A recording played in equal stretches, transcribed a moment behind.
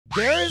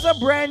There is a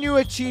brand new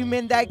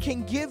achievement that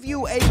can give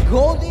you a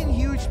golden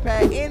huge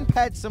pet in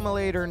Pet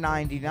Simulator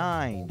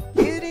 99.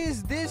 It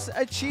is this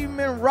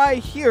achievement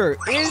right here.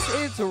 Is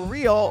it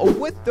real,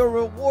 with the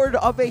reward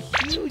of a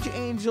huge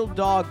angel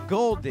dog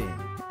golden?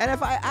 And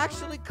if I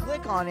actually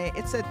click on it,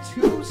 it's a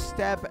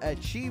two-step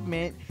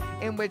achievement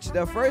in which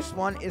the first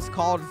one is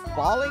called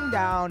falling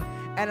down,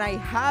 and I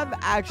have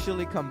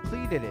actually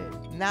completed it.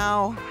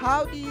 Now,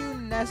 how do you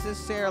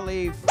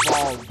necessarily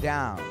fall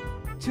down?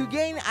 To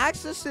gain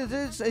access to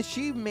this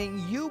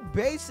achievement, you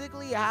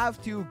basically have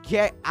to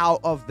get out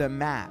of the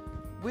map.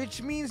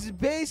 Which means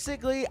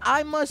basically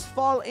I must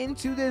fall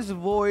into this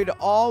void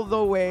all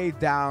the way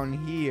down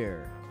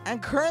here. And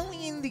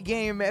currently in the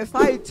game, if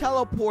I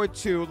teleport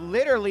to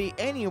literally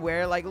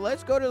anywhere, like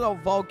let's go to the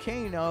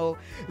volcano,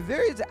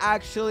 there is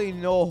actually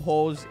no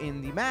holes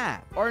in the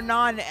map. Or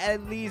none,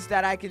 at least,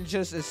 that I can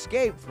just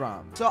escape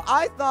from. So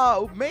I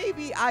thought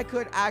maybe I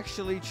could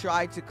actually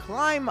try to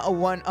climb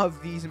one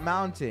of these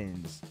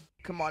mountains.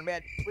 Come on,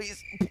 man.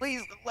 Please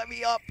let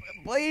me up.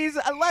 Please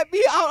let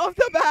me out of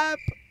the map.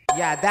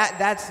 Yeah,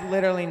 that's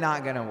literally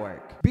not gonna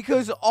work.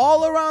 Because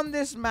all around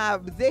this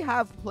map, they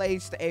have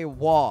placed a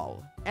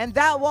wall. And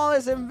that wall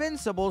is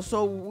invincible,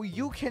 so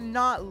you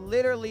cannot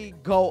literally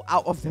go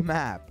out of the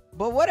map.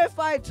 But what if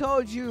I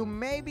told you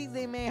maybe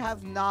they may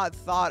have not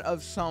thought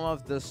of some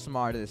of the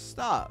smartest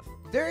stuff?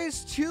 There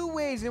is two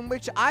ways in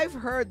which I've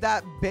heard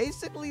that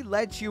basically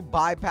lets you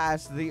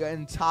bypass the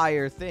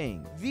entire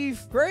thing. The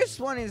first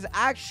one is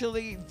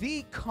actually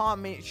the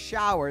comet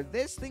shower.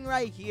 This thing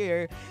right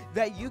here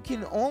that you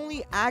can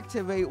only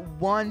activate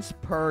once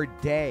per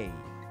day.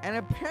 And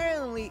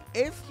apparently,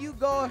 if you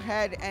go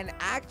ahead and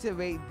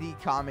activate the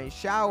comet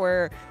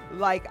shower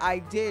like I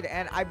did,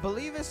 and I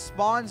believe it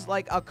spawns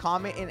like a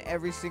comet in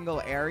every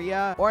single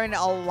area or in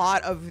a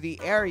lot of the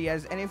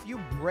areas, and if you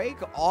break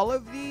all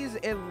of these,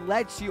 it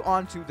lets you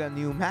onto the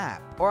new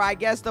map, or I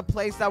guess the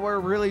place that we're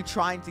really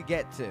trying to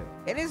get to.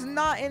 It is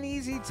not an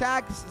easy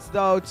task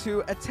though to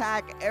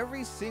attack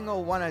every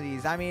single one of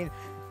these. I mean,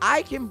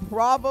 I can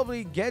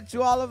probably get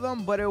to all of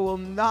them, but it will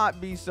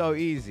not be so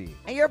easy.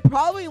 And you're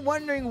probably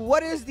wondering,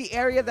 what is the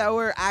area that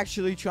we're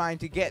actually trying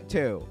to get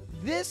to?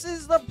 This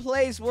is the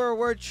place where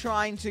we're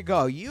trying to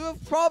go. You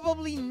have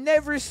probably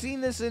never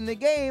seen this in the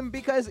game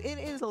because it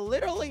is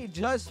literally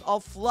just a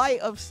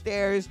flight of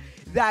stairs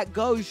that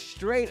goes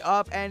straight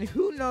up, and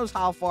who knows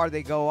how far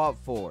they go up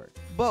for.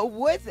 But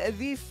with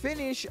the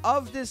finish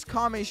of this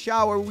comet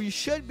shower, we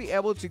should be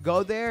able to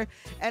go there.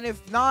 And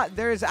if not,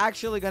 there's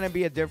actually going to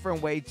be a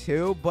different way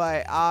too.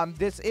 But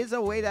this is a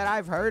way that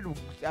I've heard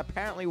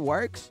apparently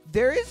works.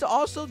 There is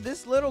also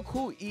this little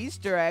cool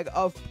Easter egg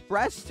of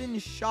Preston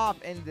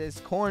shop in this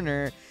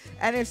corner.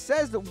 And it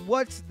says,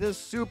 what's the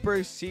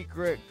super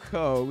secret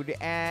code?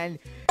 And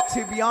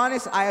to be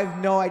honest, I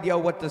have no idea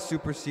what the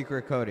super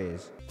secret code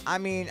is. I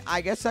mean,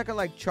 I guess I could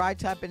like try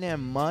typing in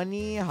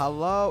money.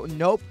 Hello?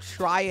 Nope.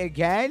 Try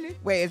again.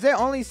 Wait, is it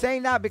only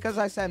saying that because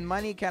I said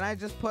money? Can I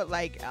just put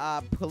like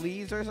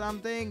please or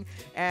something?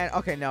 And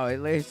okay, no, it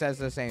literally says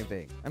the same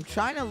thing. I'm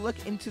trying to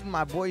look into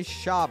my boy's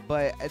shop,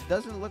 but it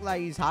doesn't look like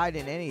he's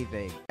hiding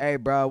anything. Hey,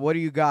 bro, what do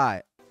you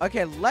got?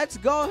 Okay, let's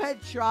go ahead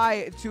and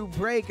try to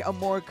break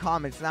more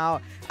comets. Now,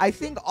 I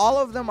think all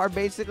of them are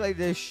basically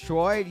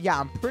destroyed.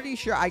 Yeah, I'm pretty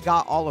sure I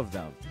got all of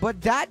them.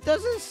 But that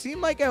doesn't seem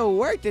like it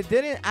worked. It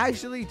didn't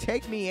actually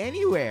take me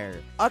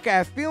anywhere. Okay,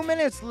 a few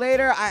minutes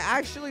later, I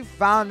actually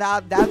found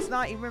out that's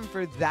not even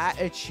for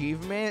that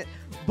achievement,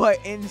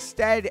 but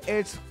instead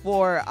it's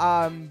for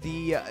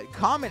the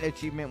comet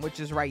achievement,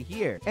 which is right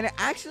here. And it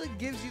actually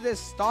gives you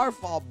this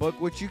starfall book,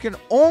 which you can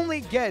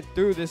only get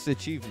through this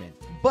achievement.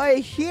 But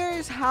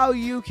here's how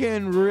you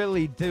can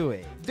really do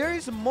it.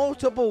 There's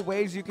multiple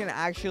ways you can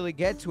actually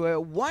get to it.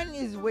 One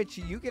is which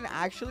you can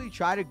actually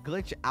try to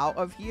glitch out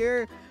of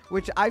here,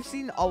 which I've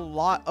seen a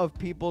lot of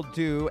people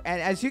do.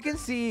 And as you can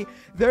see,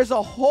 there's a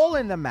hole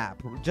in the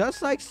map,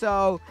 just like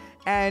so.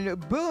 And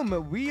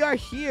boom, we are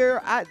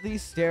here at the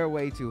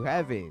stairway to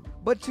heaven.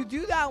 But to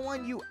do that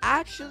one, you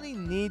actually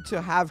need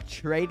to have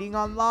trading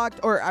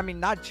unlocked. Or, I mean,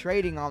 not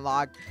trading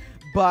unlocked,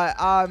 but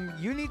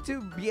you need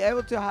to be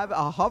able to have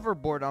a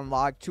hoverboard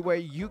unlocked to where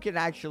you can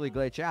actually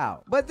glitch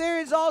out. But there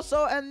is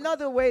also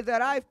another way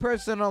that I've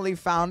personally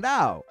found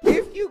out.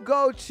 If you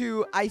go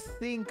to, I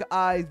think,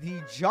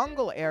 the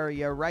jungle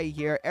area right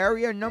here,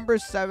 area number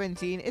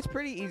 17, it's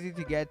pretty easy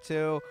to get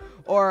to.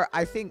 Or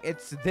I think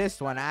it's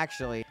this one,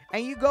 actually.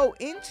 And you go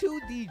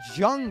into the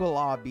jungle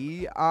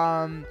obby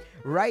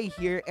right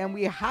here, and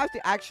we have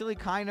to actually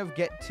kind of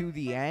get to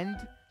the end.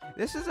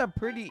 This is a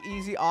pretty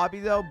easy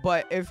obby though,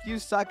 but if you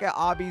suck at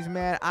obbies,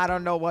 man, I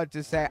don't know what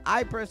to say.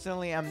 I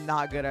personally am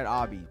not good at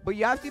obby. But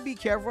you have to be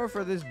careful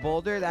for this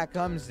boulder that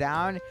comes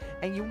down,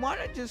 and you want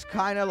to just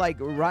kind of like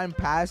run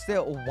past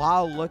it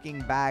while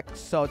looking back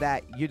so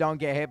that you don't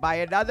get hit by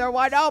another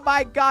one. Oh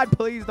my god,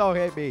 please don't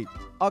hit me.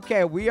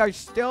 Okay, we are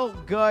still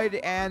good,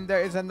 and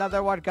there is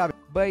another one coming.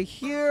 But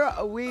here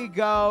we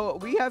go.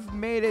 We have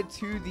made it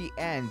to the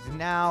end.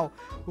 Now,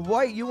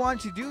 what you want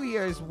to do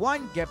here is,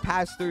 one, get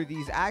past through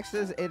these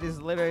axes. It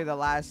is literally the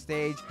last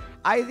stage.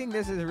 I think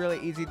this is really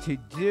easy to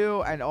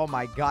do. And oh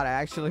my god, I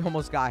actually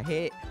almost got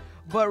hit.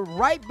 But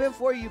right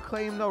before you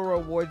claim the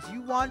rewards,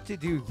 you want to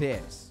do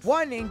this.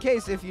 One, in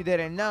case if you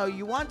didn't know,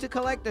 you want to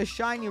collect the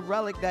shiny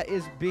relic that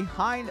is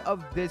behind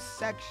of this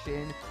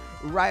section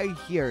right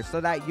here, so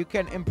that you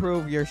can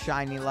improve your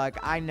shiny luck.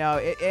 I know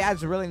it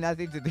has really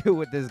nothing to do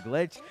with this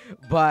glitch,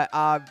 but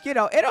you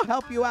know, it'll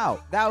help you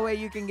out. That way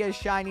you can get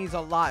shinies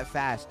a lot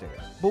faster.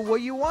 But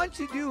what you want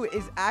to do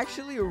is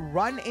actually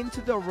run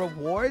into the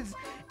rewards,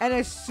 and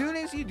as soon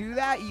as you do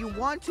that, you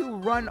want to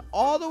run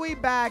all the way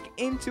back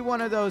into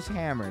one of those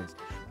hammers.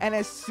 And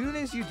as soon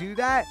as you do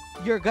that,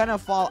 you're gonna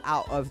fall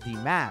out of the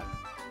map.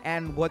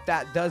 And what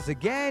that does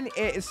again,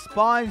 it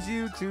spawns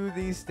you to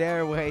the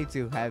stairway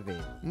to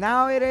heaven.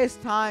 Now it is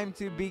time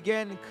to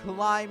begin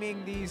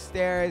climbing these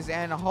stairs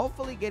and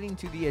hopefully getting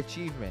to the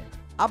achievement.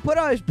 I'll put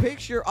a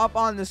picture up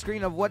on the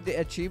screen of what the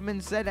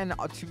achievement said, and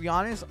to be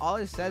honest, all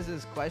it says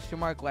is question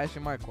mark,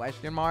 question mark,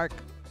 question mark.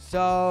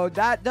 So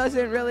that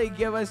doesn't really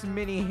give us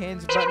many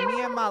hints, but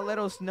me and my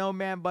little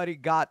snowman buddy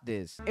got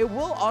this. It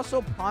will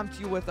also prompt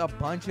you with a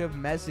bunch of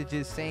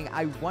messages saying,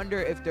 I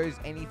wonder if there's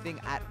anything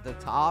at the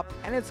top.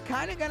 And it's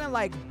kind of gonna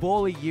like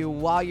bully you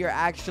while you're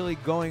actually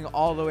going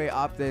all the way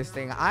up this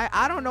thing.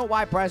 I don't know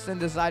why Preston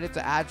decided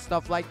to add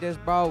stuff like this,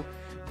 bro.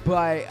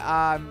 But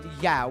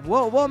yeah,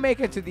 we'll make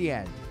it to the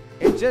end.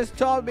 It just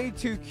told me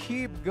to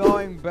keep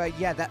going, but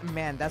yeah,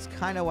 that's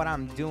kind of what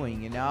I'm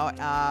doing, you know?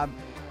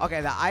 Okay,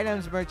 the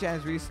items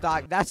merchants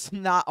restock. That's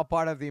not a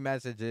part of the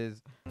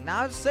messages.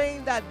 Now it's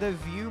saying that the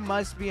view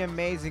must be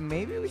amazing.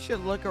 Maybe we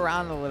should look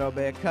around a little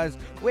bit, because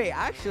wait,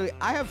 actually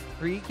I have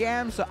free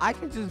cam, so I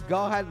can just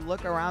go ahead and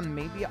look around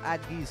maybe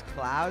at these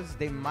clouds.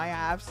 They might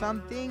have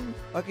something.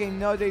 Okay,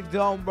 no they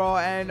don't, bro.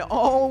 And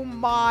oh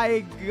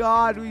my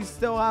god, we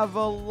still have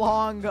a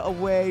long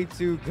way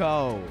to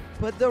go.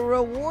 But the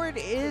reward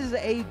is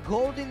a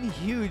golden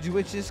huge,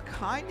 which is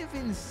kind of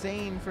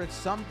insane for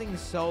something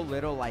so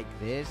little like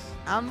this.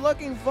 I'm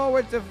looking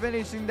forward to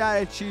finishing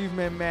that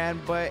achievement,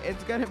 man, but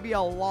it's gonna be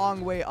a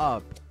long way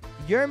up.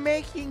 You're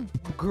making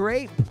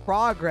great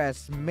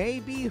progress.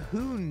 Maybe,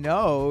 who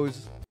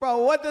knows? Bro,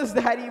 what does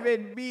that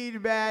even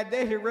mean, man?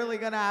 They're really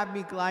gonna have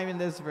me climbing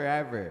this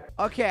forever.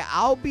 Okay,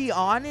 I'll be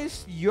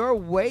honest, you're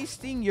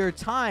wasting your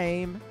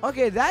time.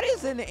 Okay, that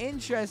is an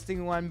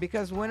interesting one,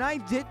 because when I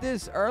did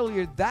this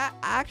earlier, that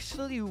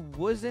actually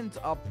wasn't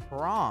a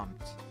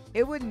prompt.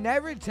 It would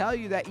never tell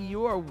you that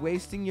you are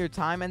wasting your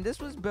time, and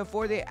this was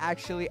before they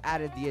actually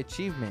added the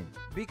achievement.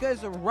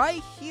 Because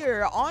right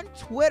here on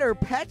Twitter,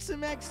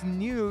 PetSimX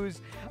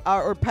News,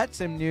 or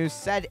PetSim News,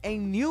 said a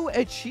new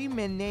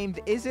achievement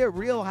named Is It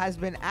Real has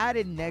been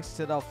added next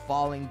to the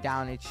Falling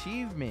Down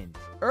achievement.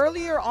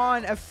 Earlier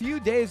on, a few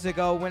days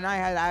ago, when I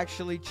had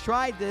actually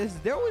tried this,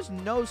 there was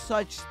no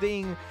such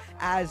thing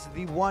as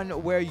the one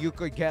where you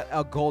could get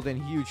a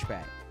golden huge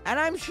pet. And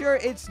I'm sure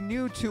it's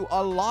new to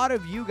a lot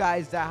of you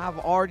guys that have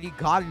already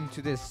gotten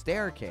to this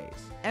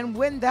staircase. And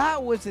when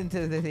that wasn't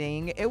the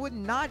thing, it would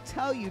not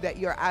tell you that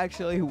you're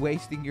actually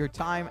wasting your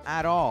time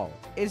at all.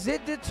 Is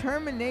it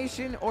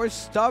determination or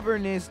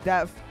stubbornness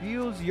that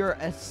fuels your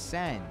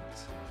ascent?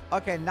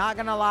 Okay, not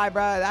gonna lie,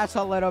 bro, that's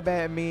a little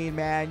bit mean,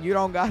 man. You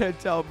don't gotta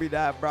tell me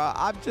that, bro.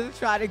 I'm just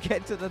trying to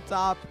get to the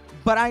top.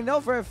 But I know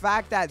for a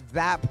fact that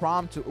that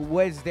prompt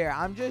was there.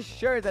 I'm just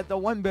sure that the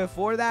one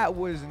before that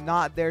was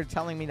not there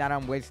telling me that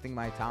I'm wasting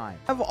my time.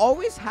 I've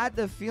always had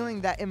the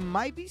feeling that it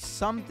might be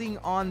something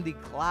on the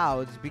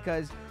clouds,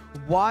 because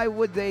why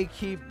would they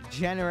keep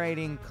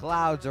generating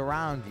clouds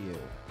around you?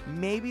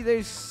 Maybe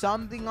there's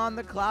something on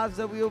the clouds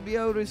that we'll be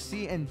able to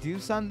see and do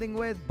something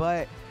with,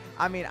 but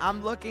I mean,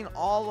 I'm looking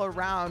all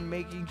around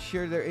making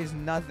sure there is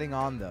nothing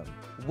on them.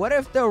 What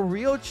if the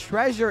real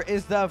treasure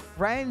is the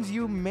friends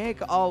you make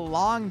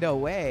along the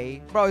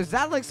way? Bro, is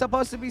that like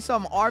supposed to be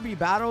some RB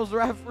Battles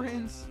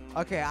reference?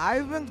 Okay,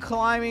 I've been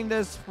climbing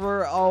this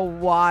for a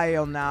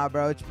while now,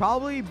 bro. It's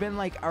probably been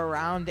like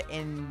around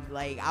in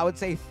like, I would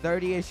say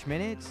 30-ish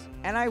minutes.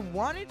 And I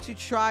wanted to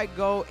try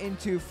go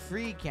into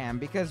free cam,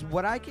 because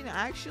what I can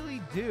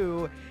actually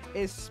do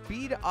is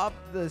speed up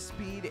the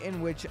speed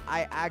in which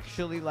I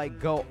actually like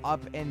go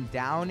up and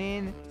down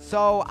in.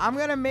 So I'm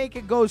gonna make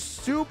it go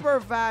super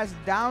fast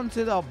down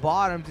to the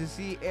bottom to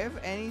see if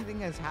anything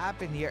has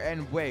happened here.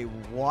 And wait,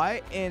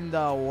 what in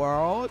the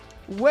world?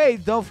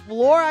 Wait, the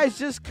floor has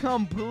just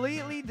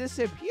completely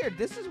disappeared.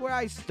 This is where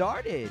I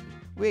started.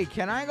 Wait,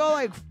 can I go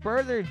like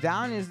further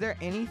down? Is there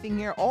anything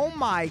here? Oh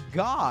my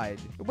god.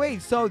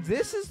 Wait, so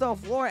this is the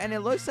floor, and it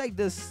looks like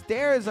the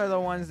stairs are the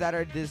ones that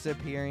are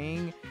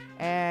disappearing.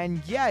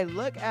 And yeah,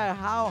 look at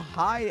how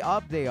high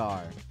up they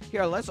are.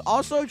 Here, let's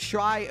also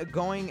try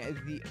going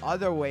the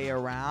other way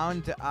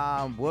around.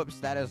 Whoops,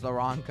 that is the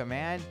wrong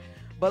command.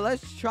 But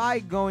let's try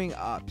going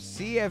up.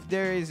 See if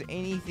there is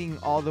anything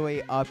all the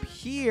way up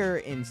here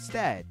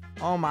instead.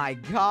 Oh my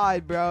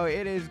god, bro.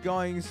 It is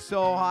going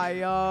so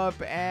high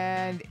up.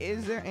 And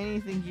is there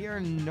anything here?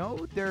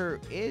 No,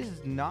 there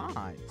is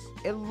not.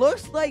 It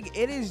looks like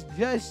it is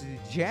just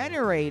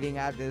generating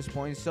at this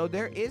point. So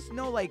there is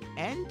no like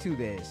end to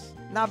this.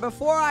 Now,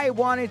 before I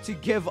wanted to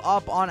give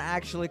up on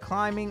actually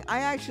climbing,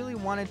 I actually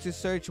wanted to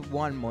search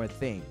one more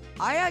thing.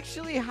 I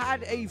actually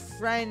had a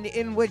friend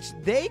in which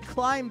they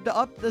climbed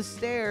up the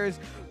stairs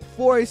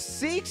for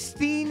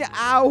 16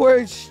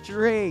 hours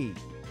straight.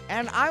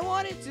 And I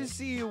wanted to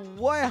see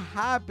what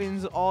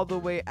happens all the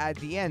way at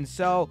the end.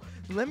 So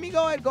let me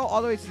go ahead and go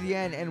all the way to the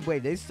end. And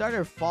wait, they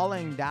started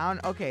falling down.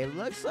 Okay,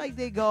 looks like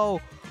they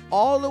go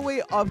all the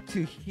way up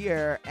to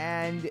here.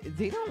 And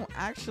they don't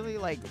actually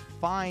like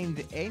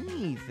find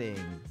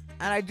anything.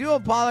 And I do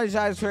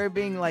apologize for it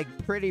being like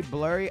pretty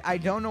blurry. I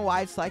don't know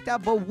why it's like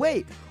that. But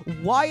wait,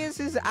 why is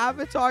his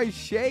avatar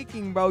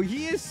shaking, bro?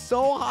 He is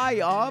so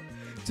high up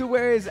to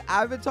where his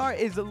avatar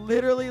is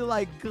literally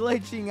like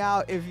glitching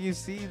out, if you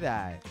see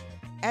that.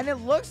 And it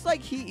looks like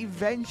he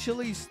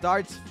eventually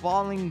starts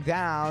falling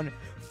down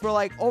for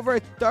like over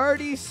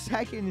 30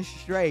 seconds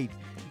straight.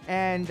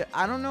 And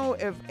I don't know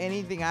if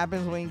anything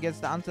happens when he gets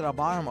down to the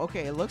bottom.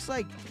 Okay, it looks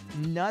like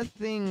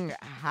nothing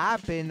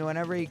happened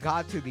whenever he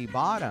got to the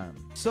bottom.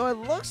 So it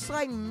looks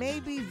like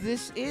maybe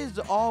this is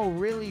all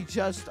really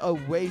just a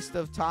waste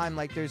of time,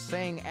 like they're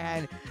saying,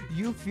 and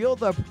you feel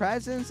the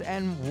presence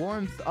and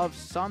warmth of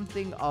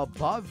something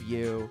above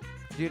you.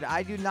 Dude,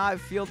 I do not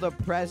feel the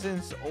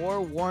presence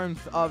or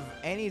warmth of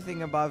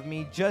anything above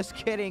me. Just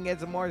kidding,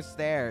 it's more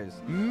stairs.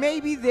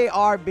 Maybe they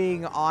are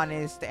being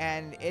honest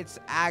and it's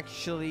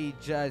actually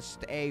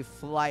just a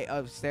flight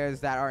of stairs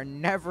that are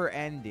never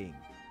ending.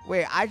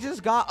 Wait, I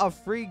just got a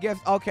free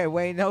gift. Okay,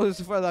 wait, no, it's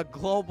for the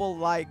global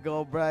light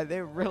goal, bro.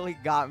 They really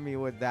got me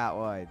with that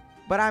one.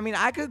 But I mean,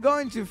 I could go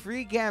into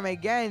free cam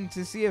again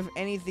to see if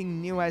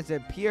anything new has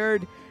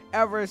appeared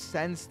ever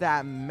since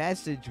that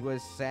message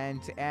was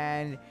sent,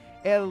 and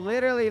it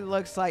literally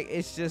looks like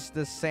it's just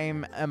the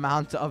same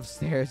amount of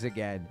stairs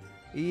again.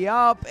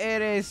 Yup,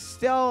 it is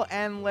still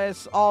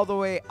endless all the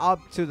way up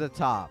to the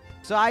top.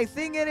 So I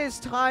think it is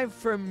time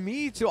for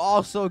me to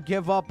also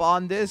give up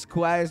on this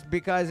quest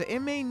because it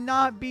may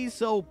not be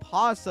so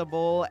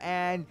possible.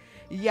 And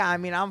yeah, I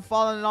mean, I'm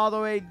falling all the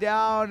way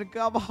down.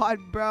 Come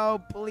on,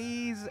 bro,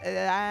 please.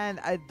 And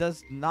it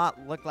does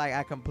not look like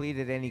I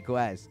completed any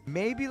quest.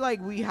 Maybe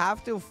like we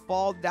have to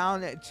fall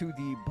down to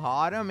the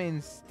bottom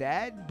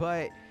instead,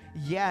 but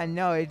yeah,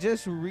 no, it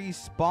just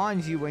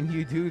respawns you when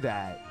you do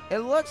that. It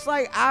looks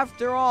like,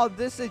 after all,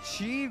 this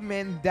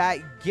achievement that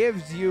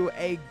gives you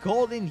a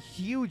golden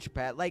huge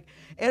pet, like,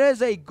 it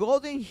is a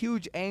golden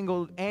huge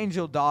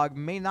angel dog,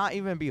 may not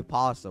even be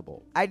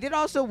possible. I did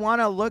also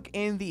want to look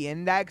in the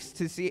index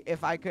to see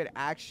if I could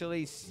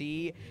actually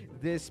see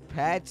this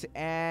pet,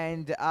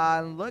 and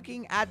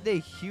looking at the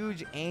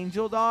huge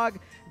angel dog,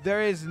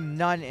 there is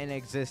none in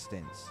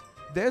existence.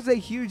 There's a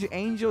huge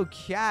angel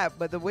cat,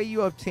 but the way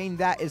you obtain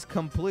that is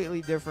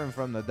completely different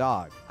from the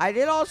dog. I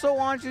did also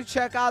want to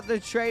check out the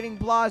trading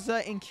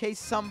plaza in case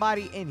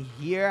somebody in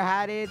here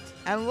had it.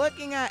 And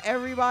looking at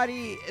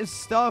everybody's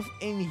stuff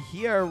in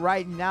here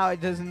right now,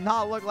 it does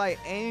not look like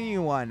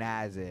anyone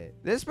has it.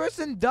 This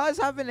person does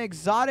have an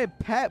exotic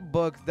pet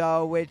book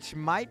though, which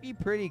might be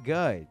pretty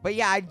good. But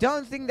yeah, I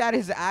don't think that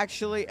is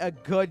actually a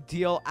good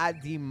deal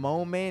at the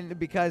moment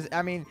because,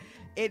 I mean,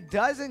 it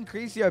does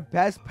increase your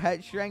best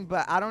pet strength,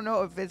 but I don't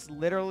know if it's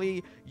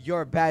literally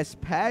your best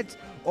pet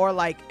or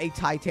like a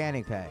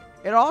Titanic pet.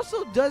 It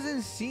also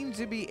doesn't seem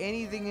to be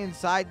anything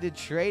inside the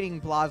trading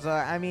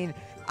plaza. I mean,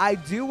 I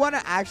do want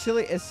to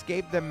actually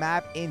escape the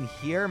map in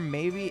here.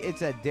 Maybe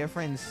it's a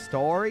different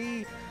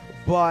story,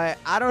 but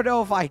I don't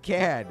know if I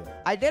can.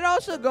 I did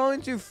also go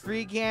into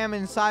free cam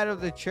inside of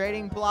the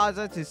trading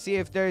plaza to see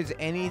if there's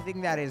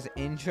anything that is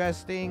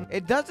interesting.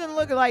 It doesn't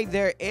look like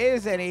there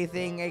is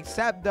anything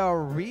except the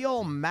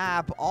real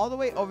map all the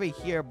way over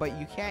here, but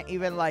you can't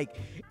even like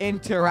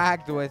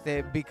interact with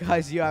it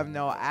because you have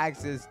no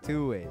access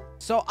to it.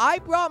 So I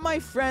brought my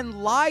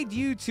friend Lied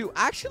You to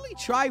actually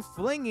try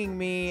flinging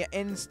me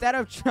instead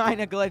of trying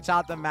to glitch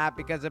out the map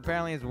because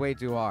apparently it's way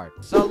too hard.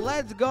 So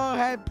let's go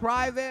ahead,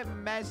 private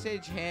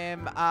message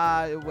him.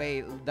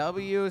 Wait,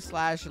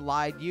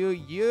 W/Lied You.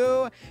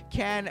 You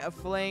can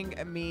fling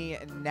me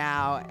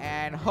now,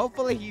 and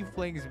hopefully he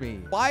flings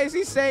me. Why is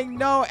he saying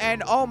no?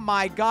 And oh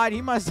my god,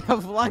 he must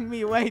have flung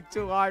me way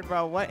too hard,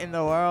 bro. What in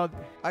the world?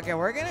 Okay,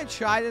 we're gonna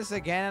try this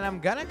again, and I'm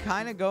gonna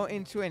kind of go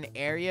into an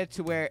area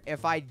to where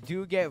if I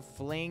do get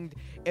flinged,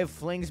 it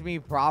flings me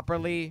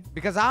properly.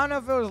 Because I don't know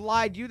if it was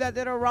Lied You that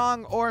did it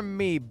wrong or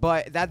me,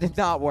 but that did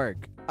not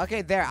work.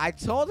 Okay, there. I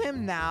told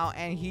him now,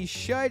 and he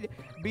should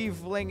be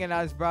flinging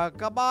us, bro.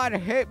 Come on,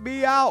 hit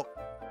me out.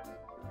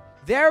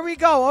 There we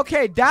go.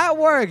 Okay, that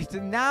worked.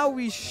 Now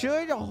we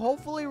should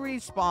hopefully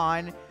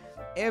respawn.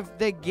 if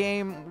the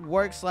game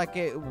works like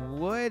it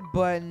would,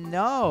 but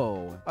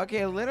no. Okay,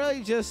 it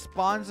literally just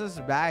spawns us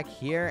back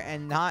here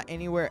and not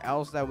anywhere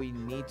else that we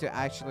need to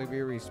actually be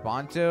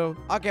respawned to.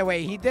 Okay,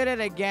 wait, he did it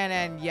again,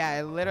 and yeah,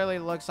 it literally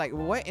looks like,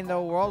 what in the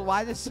world?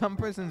 Why does some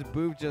person's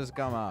boob just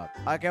come up?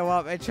 Okay,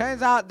 well, it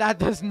turns out that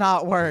does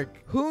not work.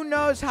 Who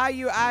knows how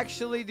you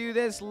actually do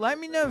this? Let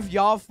me know if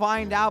y'all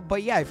find out.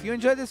 But yeah, if you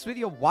enjoyed this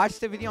video, watch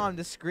the video on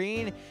the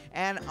screen,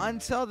 and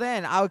until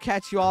then, I'll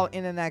catch you all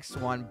in the next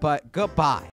one. But goodbye.